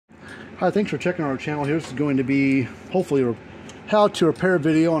Hi, thanks for checking our channel. Here's going to be hopefully a how to repair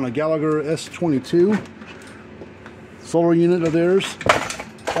video on a Gallagher S22 solar unit of theirs.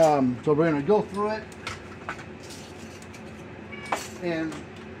 So we're going to go through it and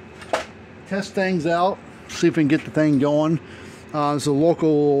test things out, see if we can get the thing going. It's a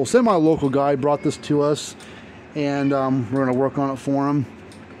local, semi-local guy brought this to us, and we're going to work on it for him.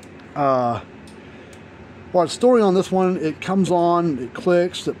 Well, the story on this one, it comes on, it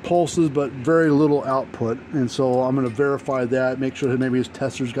clicks, it pulses, but very little output. And so I'm going to verify that, make sure that maybe his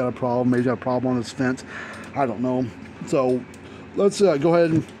tester's got a problem, maybe he's got a problem on his fence. I don't know. So let's go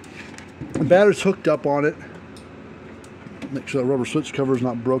ahead and, the battery's hooked up on it. Make sure that rubber switch cover is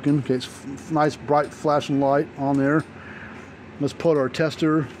not broken. Okay, it's nice bright flashing light on there. Let's put our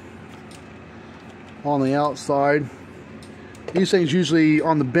tester on the outside. These things usually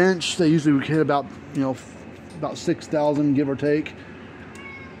on the bench, they usually hit about, you know, about 6,000 give or take.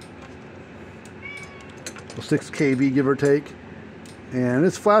 6 kV give or take. And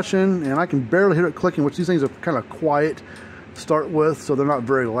it's flashing, and I can barely hear it clicking, which these things are kind of quiet to start with, so they're not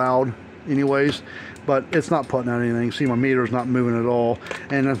very loud anyways. But it's not putting out anything. See, my meter is not moving at all.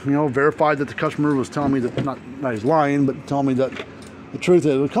 And you know, verified that the customer was telling me that, not he's lying, but telling me that the truth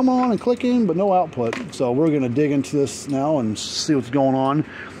is, come on and clicking, but no output. So we're going to dig into this now and see what's going on.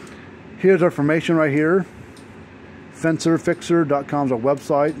 Here's our information right here. Fencerfixer.com is our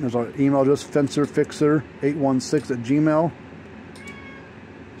website. There's our email address, fencerfixer816@gmail.com.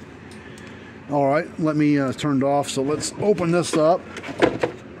 All right, let me turn it off. So let's open this up.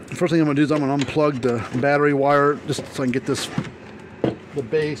 First thing I'm going to do is I'm going to unplug the battery wire just so I can get the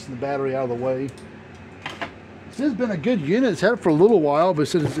base and the battery out of the way. This has been a good unit. It's had it for a little while, but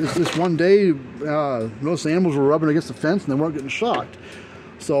it's this one day, most animals were rubbing against the fence and they weren't getting shocked.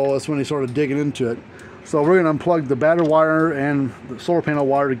 So that's when they started digging into it. So we're going to unplug the battery wire and the solar panel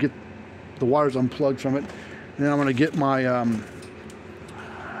wire to get the wires unplugged from it. And then I'm going to get my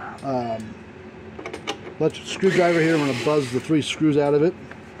electric screwdriver here. I'm going to buzz the 3 screws out of it.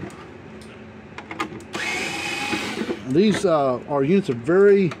 And these our units are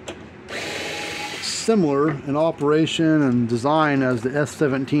very similar in operation and design as the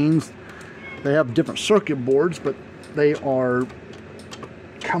S17s. They have different circuit boards, but they are,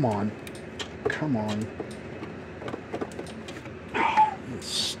 come on, it's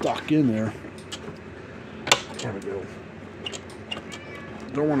stuck in there. There we go.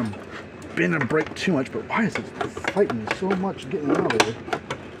 Don't want to bend and break too much, but why is it fighting me so much getting out of there?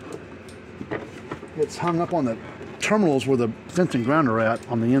 It's hung up on the terminals where the fence and ground are at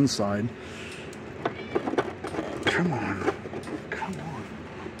on the inside. Come on.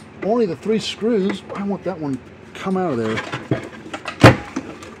 Only the 3 screws. I want that one come out of there.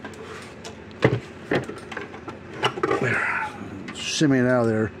 There. Shimmy it out of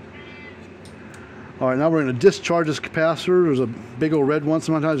there. Alright, now we're going to discharge this capacitor. There's a big old red one.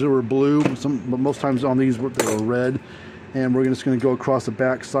 Sometimes they were blue, but most times on these they were red. And we're just going to go across the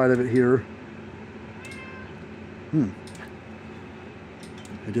back side of it here. It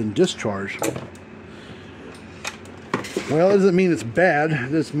didn't discharge. Well, it doesn't mean it's bad.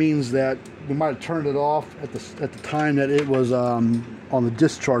 This means that we might have turned it off at the time that it was on the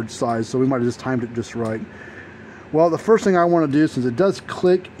discharge side, so we might have just timed it just right. Well, the first thing I want to do, since it does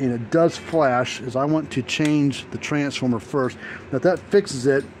click and it does flash, is I want to change the transformer first. Now, if that fixes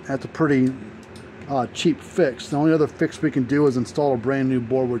it, that's a pretty cheap fix. The only other fix we can do is install a brand new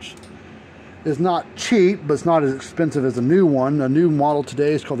board, which is not cheap, but it's not as expensive as a new one. A new model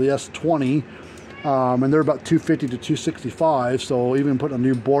today is called the S20. And they're about $250 to $265, so even putting a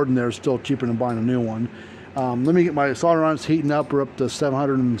new board in there is still cheaper than buying a new one. Let me get my solder iron. It's heating up. We're up to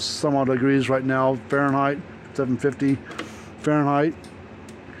 700 and some odd degrees right now, Fahrenheit, 750 Fahrenheit.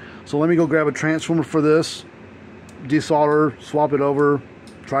 So let me go grab a transformer for this, desolder, swap it over,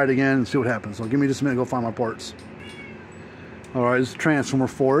 try it again, and see what happens. So give me just a minute to go find my parts. All right, this is a transformer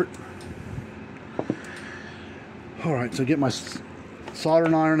for it. All right, so get my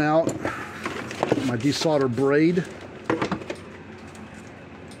soldering iron out. My desolder braid.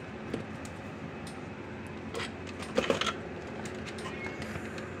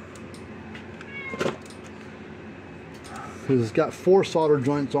 Because it's got 4 solder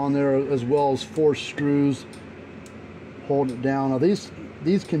joints on there, as well as 4 screws holding it down. Now these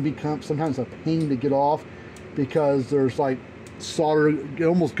can become sometimes a pain to get off because there's like solder. It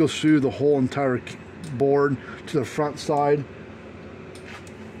almost goes through the whole entire board to the front side.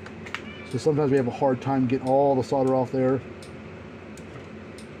 So sometimes we have a hard time getting all the solder off there.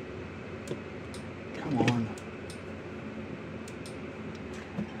 Come on.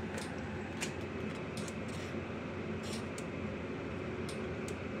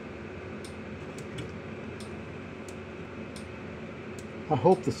 I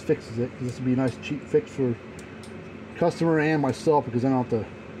hope this fixes it, because this would be a nice cheap fix for customer and myself, because I don't have to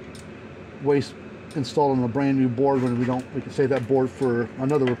waste installing a brand new board when we can save that board for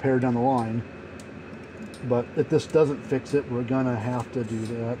another repair down the line. But if this doesn't fix it, we're gonna have to do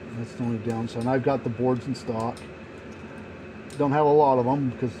that. That's the only downside. And I've got the boards in stock. Don't have a lot of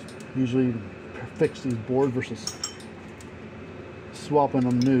them, because usually fix these boards versus swapping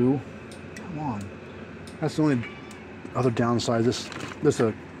them new. Come on. That's the only other downside. This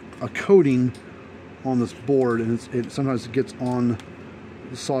a coating on this board, and it sometimes it gets on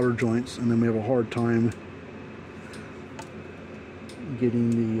the solder joints, and then we have a hard time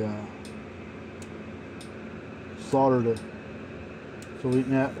getting the solder to. So what we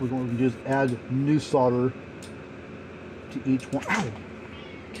can do is add new solder to each one. Ow!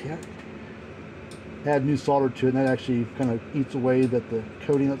 Cat. Add new solder to it, and that actually kind of eats away the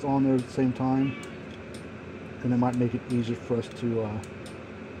coating that's on there at the same time, and it might make it easier for us to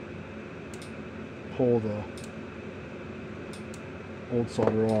pull the old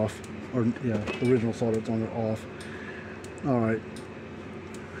solder off, or yeah, the original solder that's on there off. All right,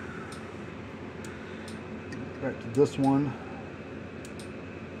 back to this one.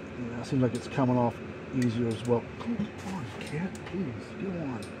 Yeah, it seems like it's coming off easier as well. Come on, cat, please, go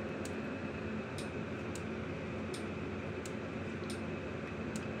on.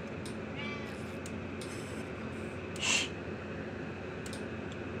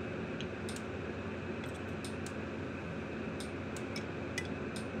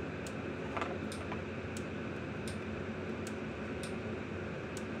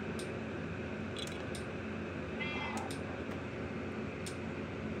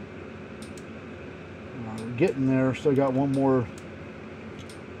 We're getting there. Still got one more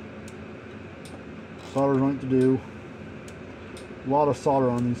solder joint to do. A lot of solder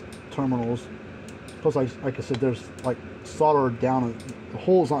on these terminals. Plus, like I said, there's like solder down. The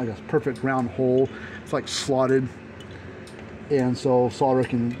hole is not like a perfect round hole. It's like slotted, and so solder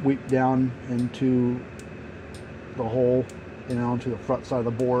can weep down into the hole and onto the front side of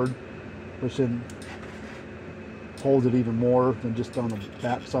the board, which then holds it even more than just on the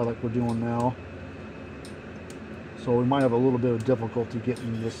back side like we're doing now. So we might have a little bit of difficulty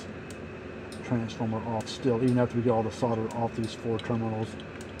getting this transformer off still, even after we get all the solder off these 4 terminals.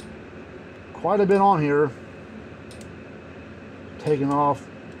 Quite a bit on here, taking off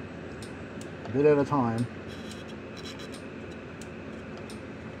a bit at a time.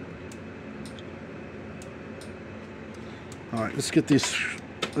 All right, let's get these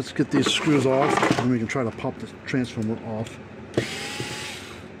screws off, and we can try to pop the transformer off.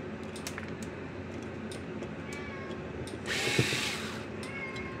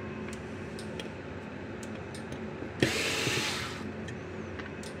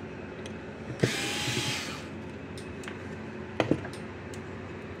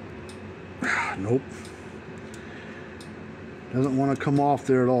 Nope. Doesn't want to come off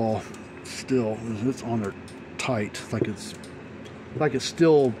there at all. Still, it's on there tight, like it's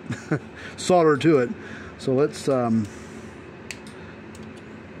still soldered to it. So let's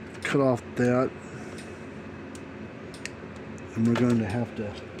cut off that, and we're going to have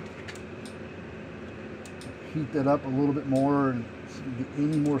to heat that up a little bit more and see if we get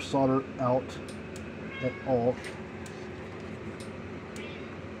any more solder out at all.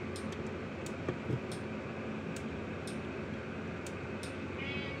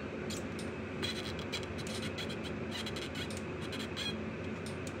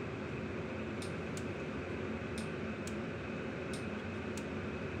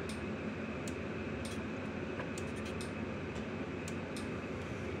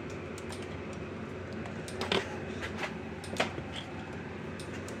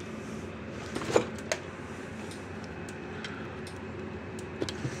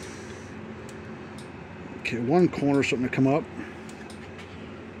 Okay, one corner starting to come up.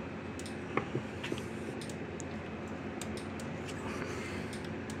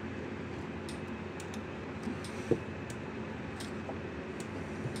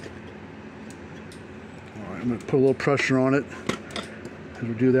 All right, I'm going to put a little pressure on it. As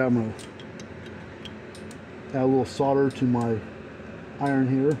we do that, I'm going to add a little solder to my iron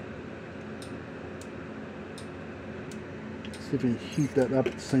here. See if we can heat that up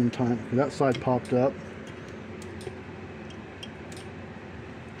at the same time. Okay, that side popped up.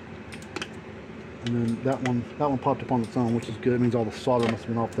 And then that one popped up on its own, which is good. It means all the solder must have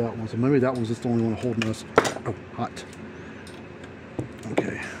been off that one. So maybe that one's just the only one holding us. Oh, hot.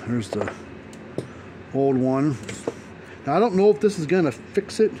 Okay, there's the old one. Now I don't know if this is going to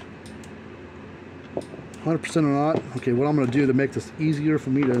fix it 100% or not. Okay, what I'm going to do to make this easier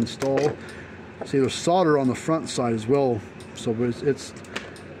for me to install, see there's solder on the front side as well, So let's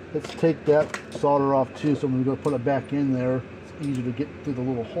take that solder off too. So when we go put it back in there, it's easier to get through the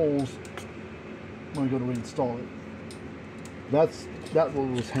little holes when we go to reinstall it. That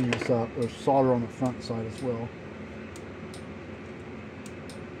will just hang us up. There's solder on the front side as well.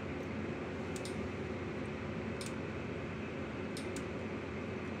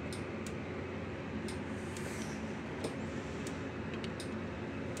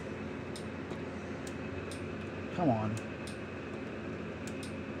 Come on.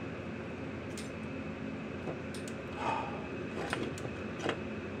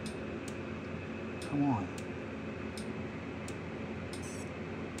 Come on.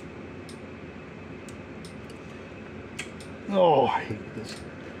 Oh, I hate this.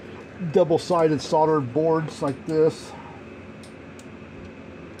 Double-sided soldered boards like this.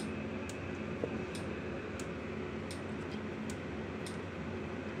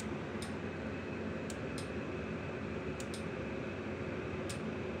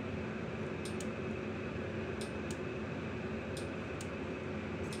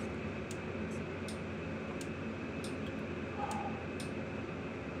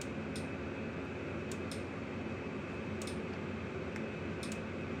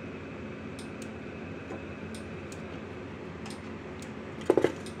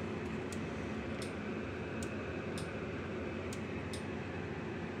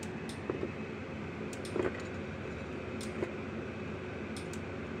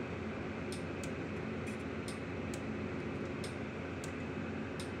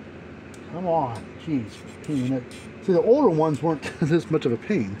 Come on, jeez, pain. See, the older ones weren't this much of a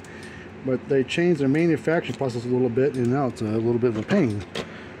pain, but they changed their manufacturing process a little bit, and now it's a little bit of a pain.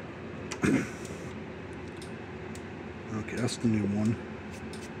 Okay, that's the new one.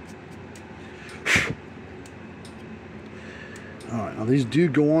 Alright, now these do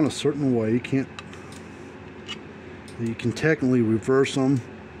go on a certain way. You can technically reverse them,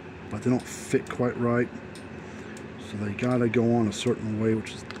 but they don't fit quite right. So they gotta go on a certain way,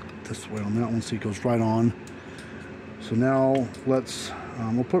 which is this way on that one, so it goes right on. So now let's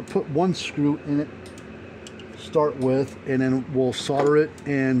we'll put one screw in it to start with, and then we'll solder it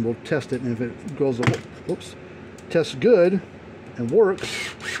and we'll test it, and if it goes, whoops, tests good and works,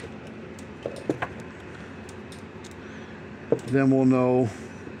 then we'll know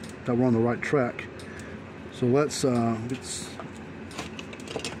that we're on the right track. So let's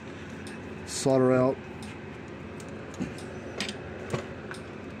solder out.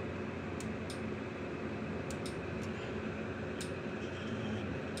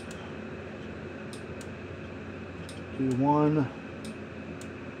 Do one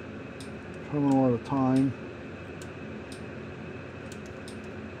terminal at a time.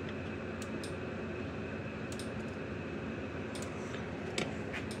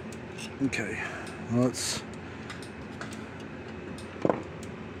 Okay, let's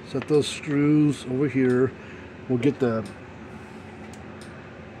set those screws over here. We'll get the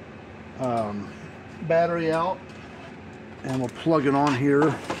battery out and we'll plug it on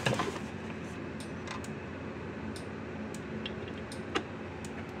here.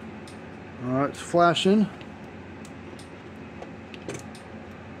 Alright, it's flashing.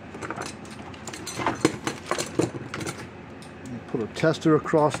 Put a tester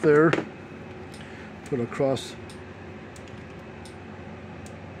across there. Put it across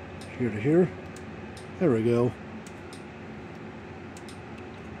here to here. There we go.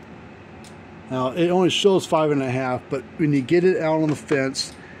 Now it only shows 5.5, but when you get it out on the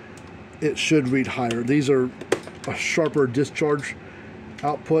fence, it should read higher. These are a sharper discharge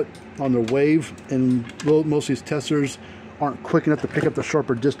output on their wave, and most of these testers aren't quick enough to pick up the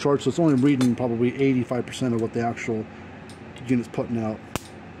sharper discharge, so it's only reading probably 85% of what the actual unit's putting out.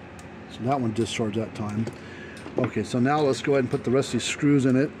 So that one discharged that time. Okay, so now let's go ahead and put the rest of these screws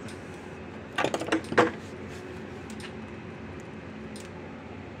in it.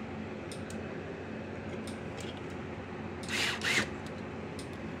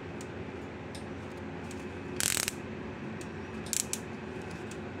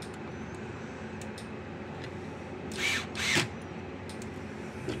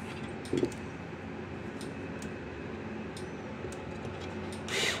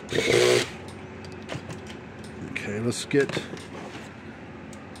 Okay, let's get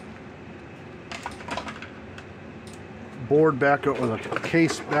board back over, the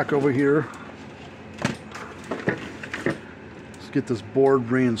case back over here. Let's get this board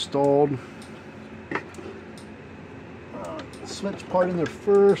reinstalled. Switch part in there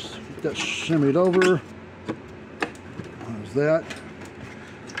first. Get that shimmied over. There's that.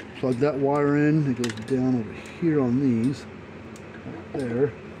 Plug that wire in. It goes down over here on these. Right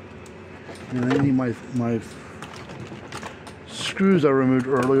there. And I need my screws I removed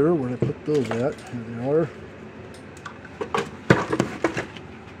earlier. Where did I put those at? Here they are.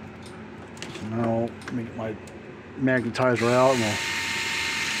 So now let me get my magnetizer out and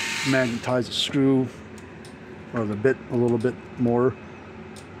I'll magnetize the screw or the bit a little bit more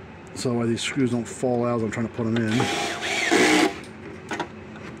so that these screws don't fall out as I'm trying to put them in.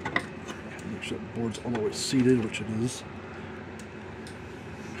 Make sure the board's all the way seated, which it is.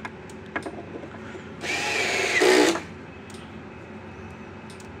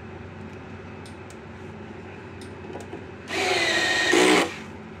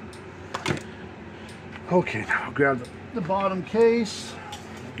 Okay, now I'll grab the bottom case,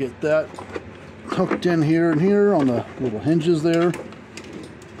 get that hooked in here and here on the little hinges there.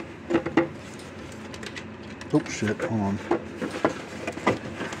 Oh shit, hold on.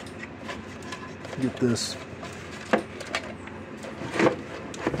 Get this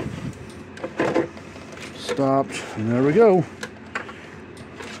stopped, and there we go.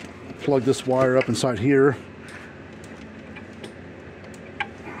 Plug this wire up inside here.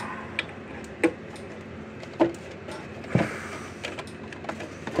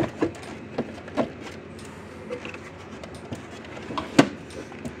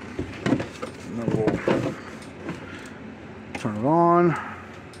 Turn it on.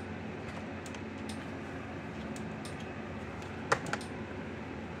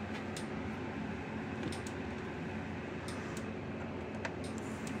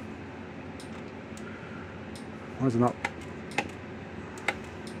 Why is it not?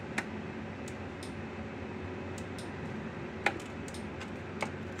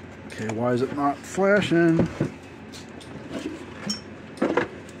 Okay, why is it not flashing?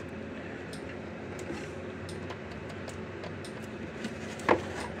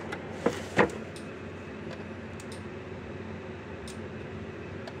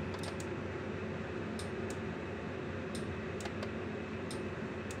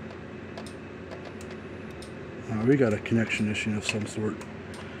 We got a connection issue of some sort.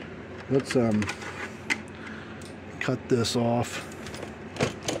 Let's cut this off.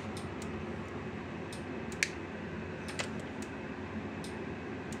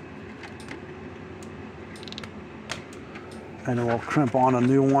 And then we'll crimp on a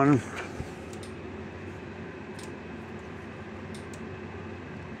new one.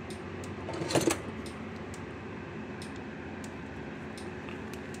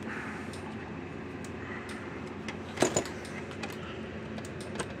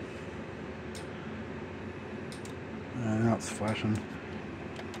 And now it's flashing.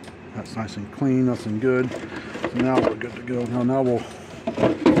 That's nice and clean, nice and good. So now we're good to go. Now we'll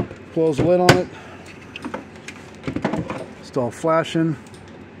close the lid on it. Still flashing,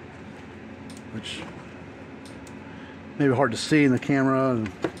 which may be hard to see in the camera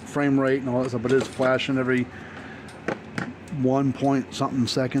and frame rate and all that stuff, but it is flashing every 1 point something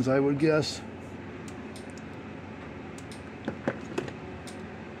seconds, I would guess.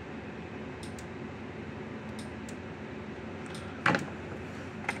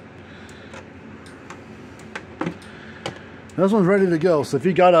 This one's ready to go. So if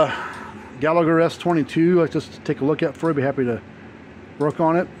you got a Gallagher S22, like just take a look at for you, be happy to work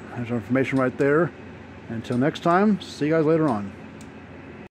on it. There's our information right there. Until next time, see you guys later on.